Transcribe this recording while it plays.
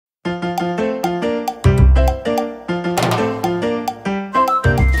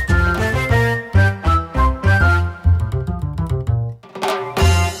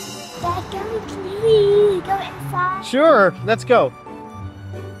Sure, let's go.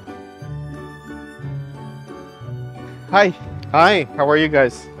 Hi. Hi. How are you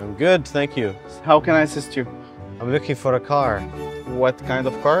guys? I'm good, thank you. How can I assist you? I'm looking for a car. What kind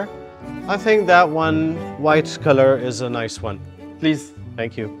of car? I think that one white color is a nice one. Please.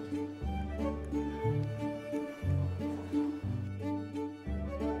 Thank you.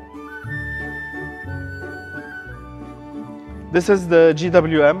 This is the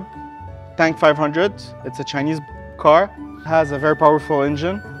GWM Tank 500. It's a Chinese car. It has a very powerful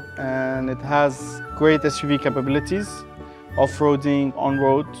engine and it has great SUV capabilities, off-roading,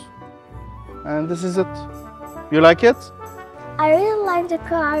 on-road. And this is it. You like it? I really like the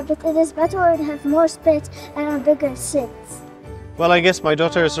car, but it is better to have more space and a bigger seat. Well, I guess my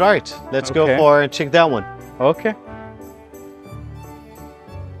daughter is right. Let's go Okay. for check that one. Okay.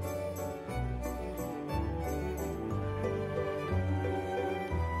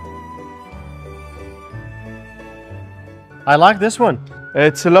 I like this one.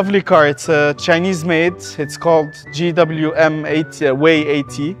 It's a lovely car. It's a Chinese made. It's called GWM 80, Way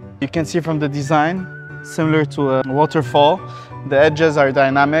 80. You can see from the design, similar to a waterfall. The edges are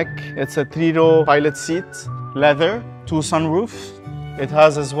dynamic. It's a 3-row pilot seat, leather, 2 sunroofs. It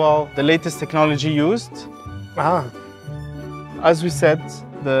has as well the latest technology used. As we said,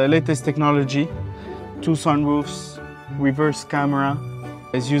 the latest technology, 2 sunroofs, reverse camera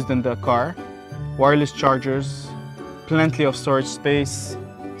is used in the car, wireless chargers, plenty of storage space.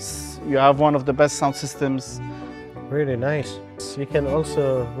 You have one of the best sound systems. Really nice. You can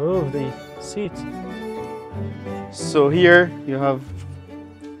also move the seat. So here you have,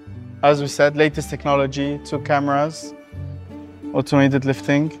 as we said, latest technology, 2 cameras, automated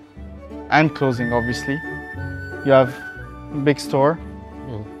lifting and closing, obviously. You have big store.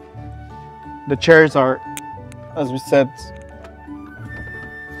 The chairs are, as we said,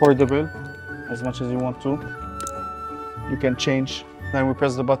 foldable as much as you want to. You can change. Then we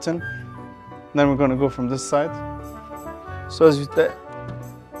press the button. Then we're going to go from this side. So as you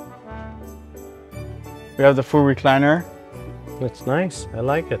we have the full recliner. It's nice. I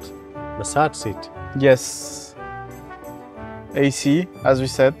like it. Massage seat. Yes. AC, as we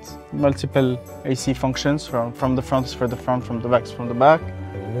said, multiple AC functions from the front is for the front, from the back is from the back.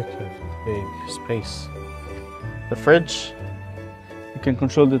 Look at big space. The fridge, you can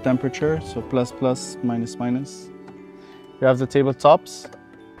control the temperature, so plus, plus, minus, minus. You have the tabletops.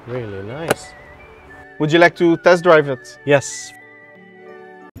 Really nice. Would you like to test drive it? Yes.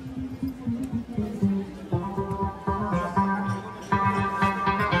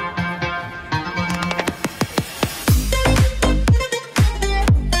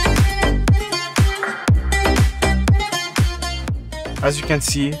 As you can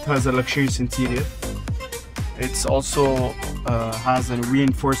see, it has a luxurious interior. It's also has a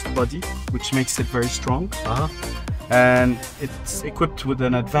reinforced body, which makes it very strong. And it's equipped with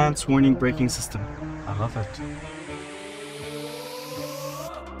an advanced warning braking system. I love it.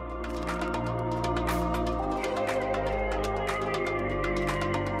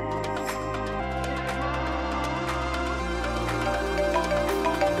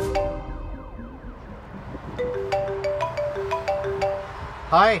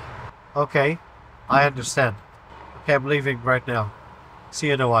 Hi. Okay, I understand. Okay, I'm leaving right now. See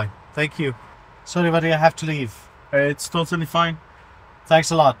you in a while. Thank you. Sorry, buddy, I have to leave. It's totally fine.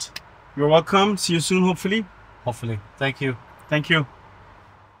 Thanks a lot. You're welcome. See you soon, hopefully. Hopefully. Thank you. Thank you.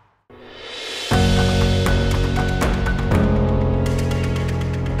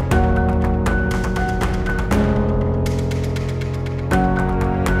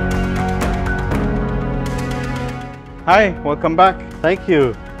 Hi, welcome back. Thank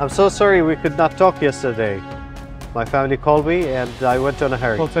you. I'm so sorry we could not talk yesterday. My family called me and I went on a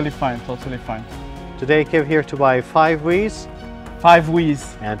hurry. Totally fine, totally fine. Today I came here to buy 5 wheels 5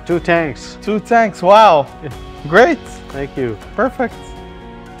 wheels. and 2 tanks. 2 tanks, wow. Great, Thank you. perfect.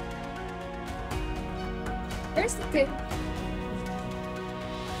 There's the thing.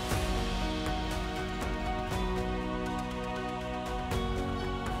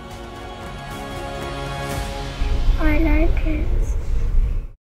 I like it.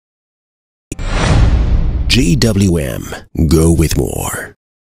 GWM. Go with more.